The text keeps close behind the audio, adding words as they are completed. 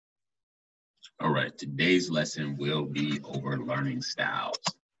All right, today's lesson will be over learning styles.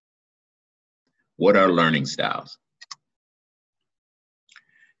 What are learning styles?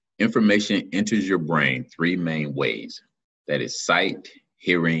 Information enters your brain three main ways. That is sight,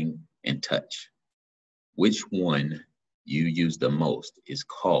 hearing, and touch. Which one you use the most is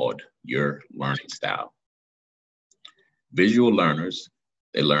called your learning style. Visual learners,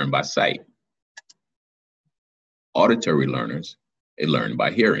 they learn by sight. Auditory learners, they learn by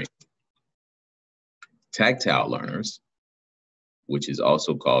hearing. Tactile learners, which is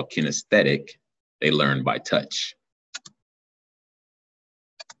also called kinesthetic, they learn by touch.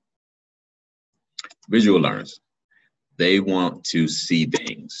 Visual learners, they want to see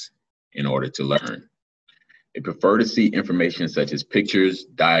things in order to learn. They prefer to see information such as pictures,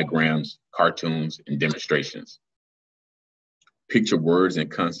 diagrams, cartoons, and demonstrations. Picture words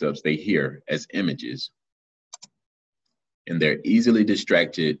and concepts they hear as images. And they're easily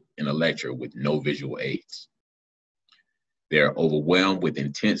distracted in a lecture with no visual aids. They're overwhelmed with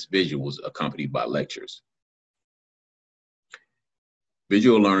intense visuals accompanied by lectures.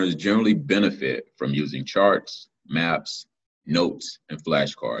 Visual learners generally benefit from using charts, maps, notes, and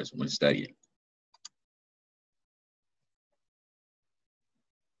flashcards when studying.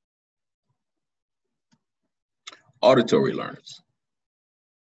 Auditory learners,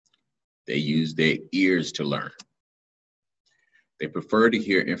 they use their ears to learn. They prefer to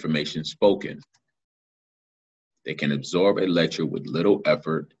hear information spoken. They can absorb a lecture with little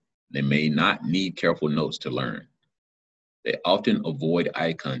effort. They may not need careful notes to learn. They often avoid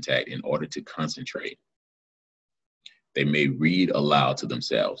eye contact in order to concentrate. They may read aloud to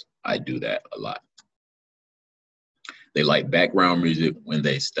themselves. I do that a lot. They like background music when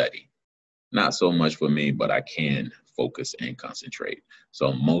they study. Not so much for me, but I can focus and concentrate. So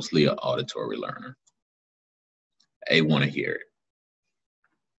I'm mostly an auditory learner. I want to hear it.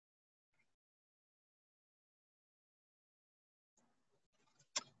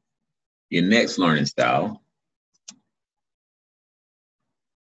 Your next learning style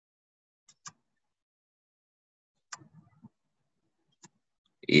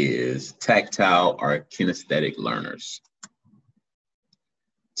is tactile or kinesthetic learners.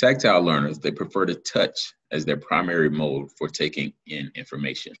 Tactile learners, they prefer to touch as their primary mode for taking in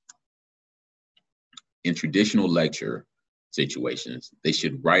information. In traditional lecture situations, they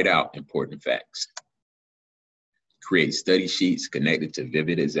should write out important facts, create study sheets connected to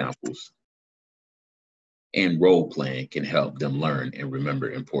vivid examples, and role playing can help them learn and remember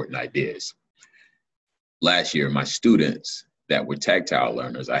important ideas. Last year, my students that were tactile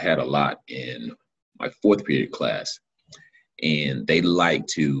learners, I had a lot in my fourth period class, and they like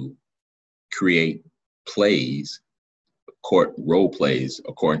to create plays, role plays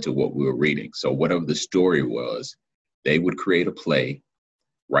according to what we were reading. So whatever the story was, they would create a play,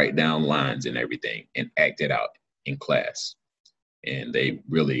 write down lines and everything, and act it out in class. And they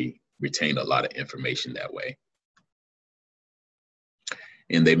really retained a lot of information that way.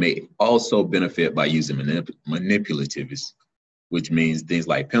 And they may also benefit by using manipulatives, which means things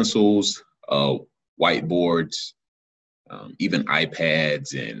like pencils, whiteboards, even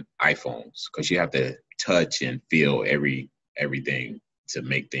iPads and iPhones, because you have to touch and feel everything to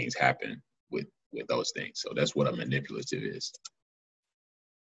make things happen with those things. So that's what a manipulative is.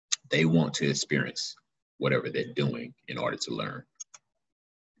 They want to experience whatever they're doing in order to learn.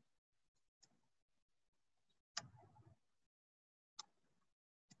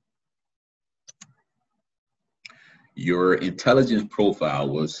 Your intelligence profile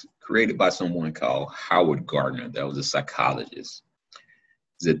was created by someone called Howard Gardner. That was a psychologist.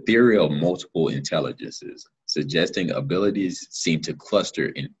 It's a theory of multiple intelligences, suggesting abilities seem to cluster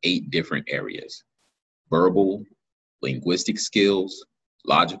in 8 different areas: verbal, linguistic skills,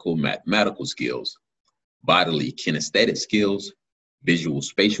 logical, mathematical skills, bodily kinesthetic skills, visual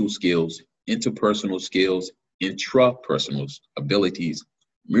spatial skills, interpersonal skills, intrapersonal abilities,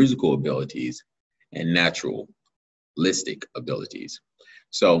 musical abilities, and naturalistic abilities.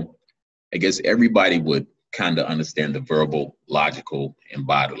 So I guess everybody would kind of understand the verbal, logical, and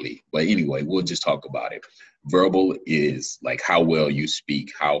bodily. But anyway, we'll just talk about it. Verbal is like how well you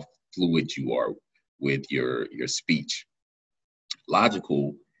speak, how fluid you are with your speech.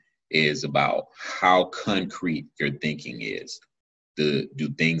 Logical is about how concrete your thinking is. Do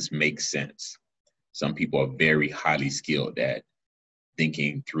things make sense? Some people are very highly skilled at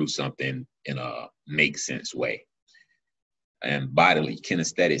thinking through something in a make sense way. And bodily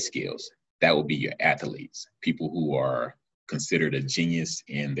kinesthetic skills, that will be your athletes. People who are considered a genius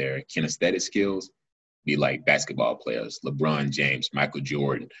in their kinesthetic skills, be like basketball players, LeBron James, Michael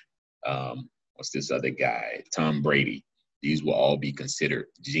Jordan, what's this other guy, Tom Brady. These will all be considered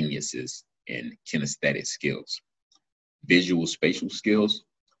geniuses and kinesthetic skills. Visual spatial skills,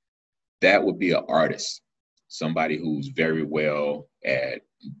 that would be an artist, somebody who's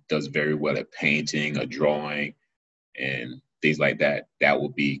does very well at painting or drawing and things like that. They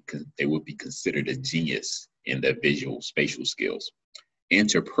would be considered a genius in their visual spatial skills.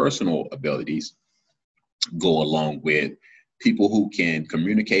 Interpersonal abilities go along with people who can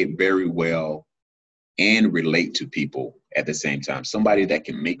communicate very well and relate to people at the same time. Somebody that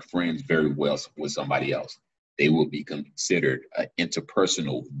can make friends very well with somebody else. They will be considered an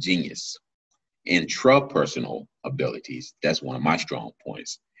interpersonal genius. Intrapersonal abilities, that's one of my strong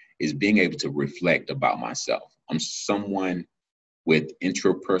points, is being able to reflect about myself. I'm someone with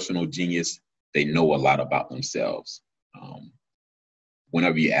intrapersonal genius. They know a lot about themselves.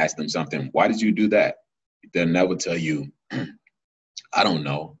 Whenever you ask them something, why did you do that? They'll never tell you, I don't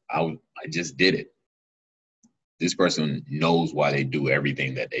know, I just did it. This person knows why they do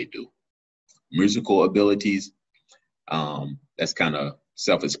everything that they do. Musical abilities, that's kind of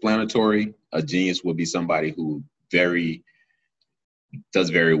self-explanatory. A genius would be somebody who does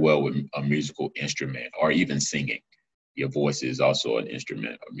very well with a musical instrument or even singing. Your voice is also an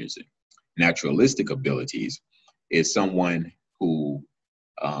instrument of music. Naturalistic abilities is someone who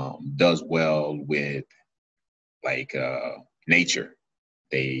does well with nature.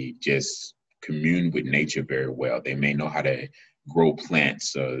 They just commune with nature very well. They may know how to grow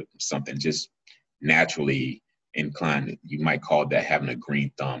plants or something, just naturally inclined. You might call that having a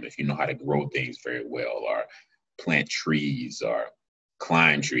green thumb if you know how to grow things very well, or plant trees or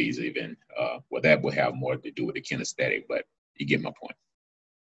climb trees even. Well, that would have more to do with the kinesthetic, but you get my point.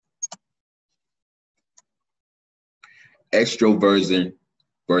 Extroversion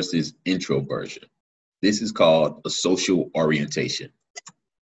versus introversion. This is called a social orientation.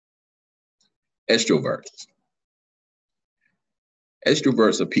 Extroverts.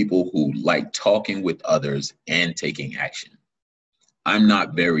 Extroverts are people who like talking with others and taking action. I'm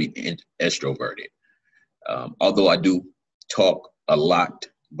not very extroverted, although I do talk a lot,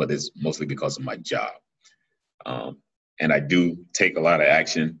 but it's mostly because of my job. And I do take a lot of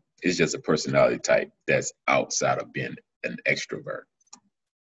action. It's just a personality type that's outside of being an extrovert.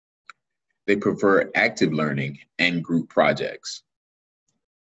 They prefer active learning and group projects.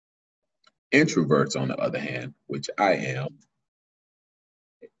 Introverts, on the other hand, which I am,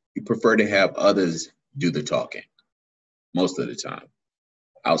 you prefer to have others do the talking most of the time,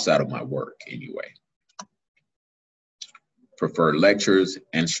 outside of my work anyway. Prefer lectures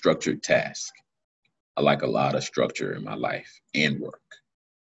and structured tasks. I like a lot of structure in my life and work.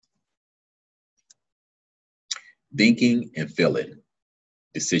 Thinking and feeling,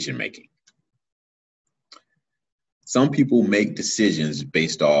 decision making. Some people make decisions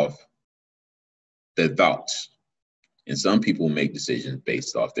based off their thoughts, and some people make decisions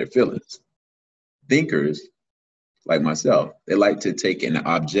based off their feelings. Thinkers, like myself, they like to take an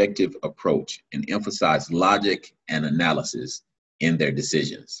objective approach and emphasize logic and analysis in their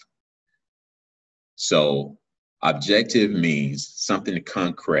decisions. So objective means something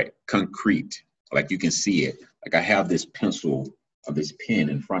concrete, like you can see it. Like I have this pencil or this pen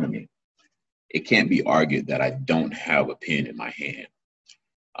in front of me. It can't be argued that I don't have a pen in my hand.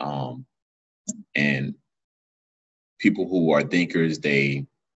 And people who are thinkers, they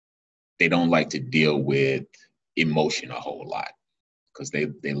don't like to deal with emotion a whole lot, because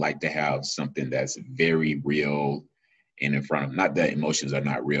they like to have something that's very real and in front of them. Not that emotions are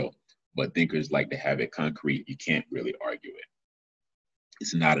not real, but thinkers like to have it concrete. You can't really argue it.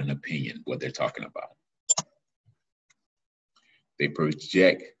 It's not an opinion, what they're talking about. They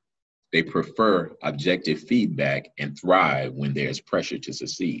prefer objective feedback and thrive when there's pressure to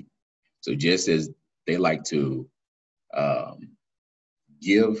succeed. So just as they like to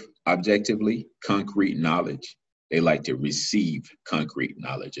give objectively concrete knowledge, they like to receive concrete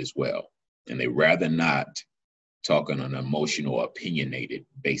knowledge as well. And they rather not talk on an emotional, opinionated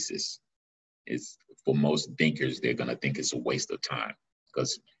basis. It's, for most thinkers, they're gonna think it's a waste of time,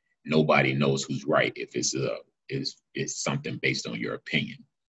 because nobody knows who's right if it's something based on your opinion.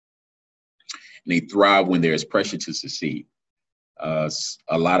 And they thrive when there's pressure to succeed. A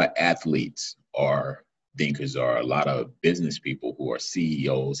lot of athletes are thinkers, are a lot of business people who are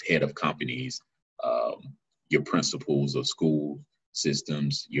CEOs, head of companies, your principals of school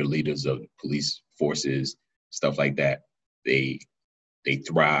systems, your leaders of police forces, stuff like that. They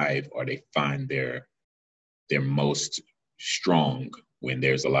thrive, or they find their most strong when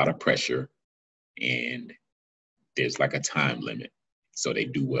there's a lot of pressure and there's like a time limit. So they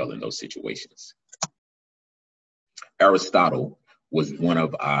do well in those situations. Aristotle was one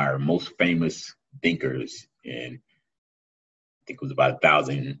of our most famous thinkers, and I think it was about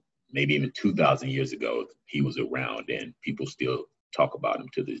 1,000 maybe even 2,000 years ago, he was around, and people still talk about him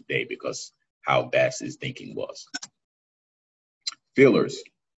to this day because how vast his thinking was. Feelers.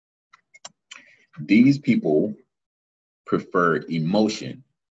 These people prefer emotion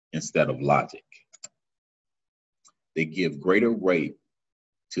instead of logic. They give greater weight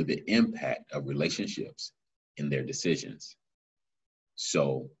to the impact of relationships in their decisions.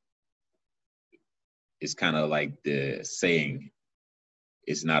 So it's kind of like the saying,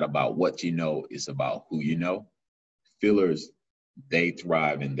 it's not about what you know, it's about who you know. Feelers, they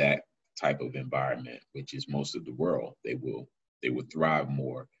thrive in that type of environment, which is most of the world. They will thrive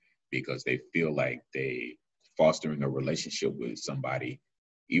more because they feel like they fostering a relationship with somebody,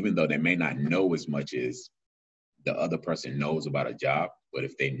 even though they may not know as much as the other person knows about a job, but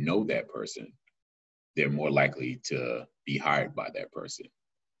if they know that person, they're more likely to be hired by that person.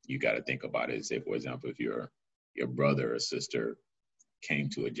 You got to think about it. Say, for example, if your brother or sister came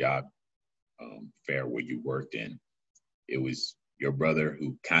to a job fair where you worked, and it was your brother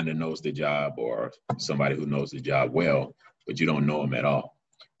who kind of knows the job or somebody who knows the job well, but you don't know him at all,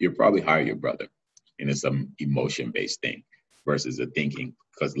 you'll probably hire your brother. And it's an emotion-based thing versus a thinking,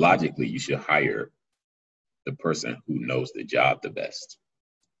 because logically you should hire the person who knows the job the best.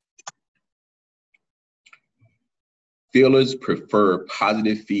 Feelers prefer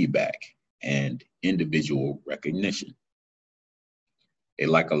positive feedback and individual recognition. They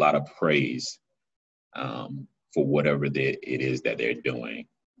like a lot of praise for whatever it is that they're doing,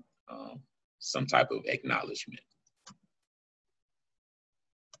 some type of acknowledgement.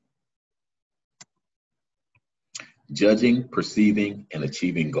 Judging, perceiving, and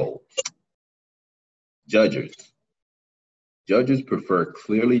achieving goals. Judgers. Judges prefer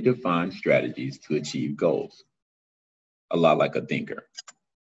clearly defined strategies to achieve goals, a lot like a thinker.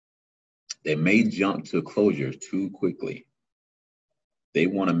 They may jump to closure too quickly. They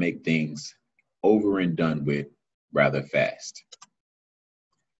want to make things over and done with rather fast.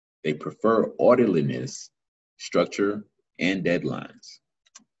 They prefer orderliness, structure, and deadlines.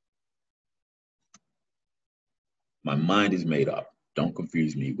 My mind is made up. Don't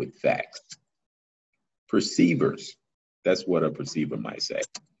confuse me with facts. Perceivers, that's what a perceiver might say.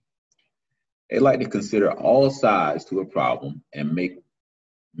 They like to consider all sides to a problem and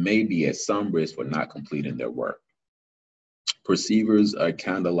may be at some risk for not completing their work. Perceivers are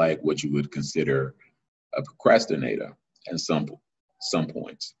kind of like what you would consider a procrastinator at some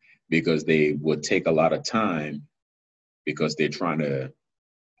points, because they would take a lot of time because they're trying to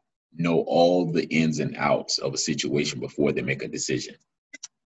know all the ins and outs of a situation before they make a decision.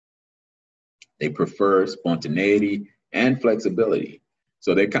 They prefer spontaneity and flexibility.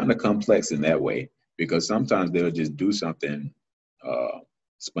 So they're kind of complex in that way, because sometimes they'll just do something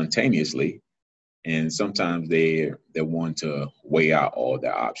spontaneously, and sometimes they want to weigh out all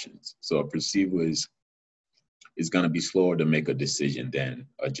their options. So a perceiver is going to be slower to make a decision than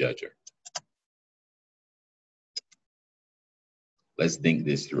a judger. Let's think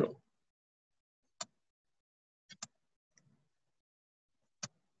this through.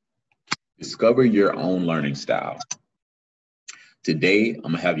 Discover your own learning style. Today,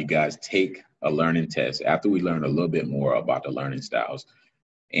 I'm gonna have you guys take a learning test after we learn a little bit more about the learning styles,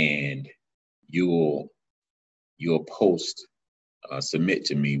 and you'll submit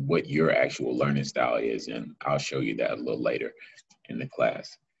to me what your actual learning style is, and I'll show you that a little later in the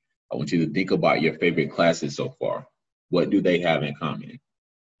class. I want you to think about your favorite classes so far. What do they have in common?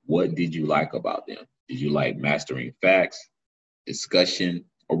 What did you like about them? Did you like mastering facts, discussion,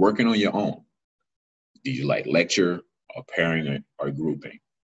 or working on your own? Did you like lecture, or pairing, or grouping,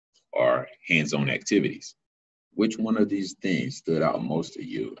 or hands-on activities? Which one of these things stood out most to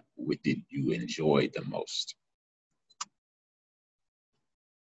you? What did you enjoy the most?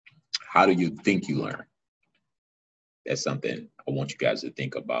 How do you think you learn? That's something I want you guys to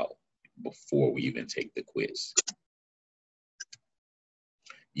think about before we even take the quiz.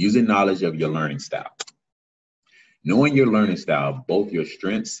 Using knowledge of your learning style. Knowing your learning style, both your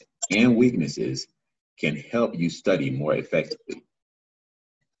strengths and weaknesses, can help you study more effectively.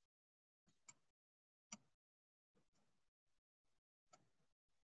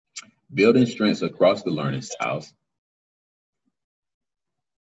 Building strengths across the learning styles.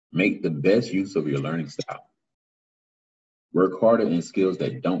 Make the best use of your learning style. Work harder in skills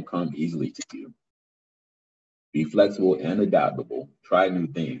that don't come easily to you. Be flexible and adaptable. Try new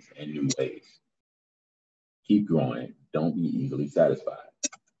things and new ways. Keep growing. Don't be easily satisfied.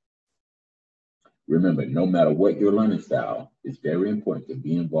 Remember, no matter what your learning style, it's very important to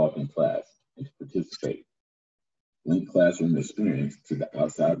be involved in class and to participate. Link classroom experience to the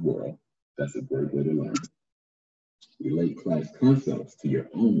outside world. That's a great way to learn. Relate class concepts to your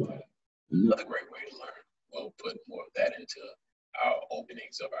own life. Another great way to learn. We'll put more of that into our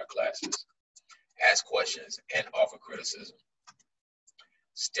openings of our classes. Ask questions and offer criticism.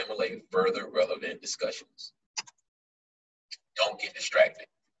 Stimulate further relevant discussions. Don't get distracted.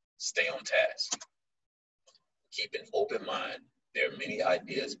 Stay on task. Keep an open mind. There are many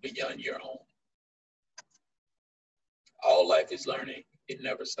ideas beyond your own. All life is learning. It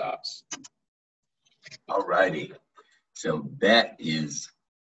never stops. All righty. So that is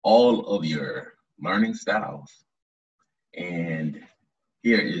all of your learning styles. And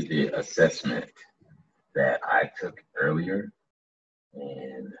here is the assessment that I took earlier.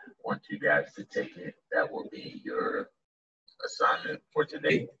 And I want you guys to take it. That will be your assignment for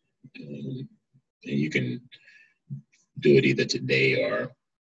today. And you can do it either today or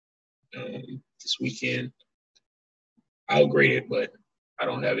this weekend. I'll grade it, but I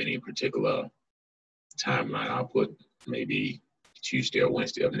don't have any particular timeline. I'll put maybe Tuesday or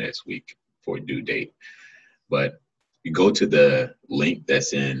Wednesday of next week for a due date. But you go to the link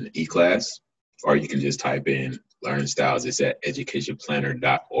that's in eClass, or you can just type in learning styles. It's at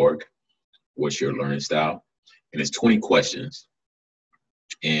educationplanner.org. What's your learning style? And it's 20 questions.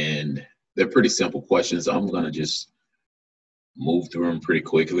 And they're pretty simple questions. I'm going to just move through them pretty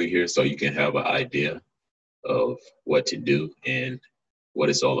quickly here so you can have an idea of what to do and what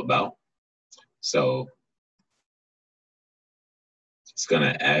it's all about. So it's going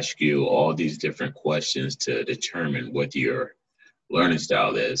to ask you all these different questions to determine what your learning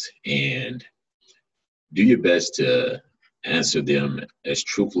style is, and do your best to answer them as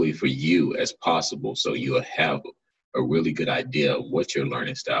truthfully for you as possible so you'll have a really good idea of what your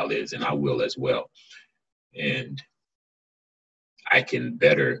learning style is, and I will as well. And I can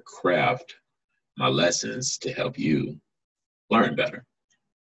better craft my lessons to help you learn better.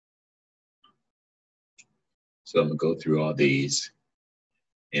 So I'm going to go through all these,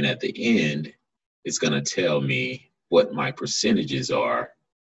 and at the end, it's going to tell me what my percentages are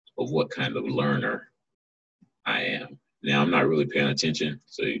of what kind of learner I am. Now, I'm not really paying attention,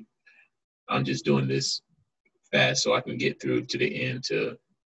 so I'm just doing this fast so I can get through to the end to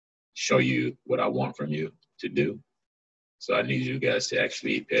show you what I want from you to do. So I need you guys to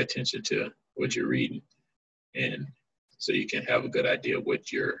actually pay attention to what you're reading, and so you can have a good idea of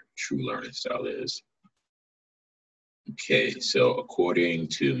what your true learning style is. Okay, so according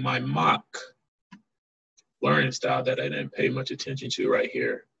to my mock learning style that I didn't pay much attention to right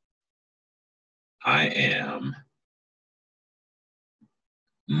here, I am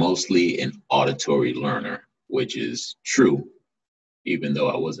mostly an auditory learner, which is true, even though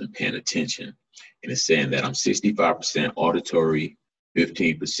I wasn't paying attention. And it's saying that I'm 65% auditory,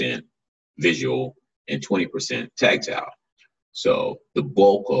 15% visual, and 20% tactile. So the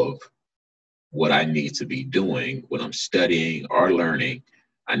bulk of what I need to be doing when I'm studying or learning,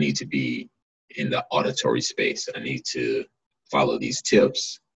 I need to be in the auditory space. I need to follow these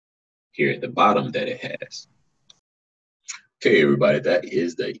tips here at the bottom that it has. Okay, everybody, that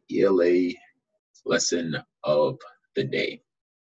is the ELA lesson of the day.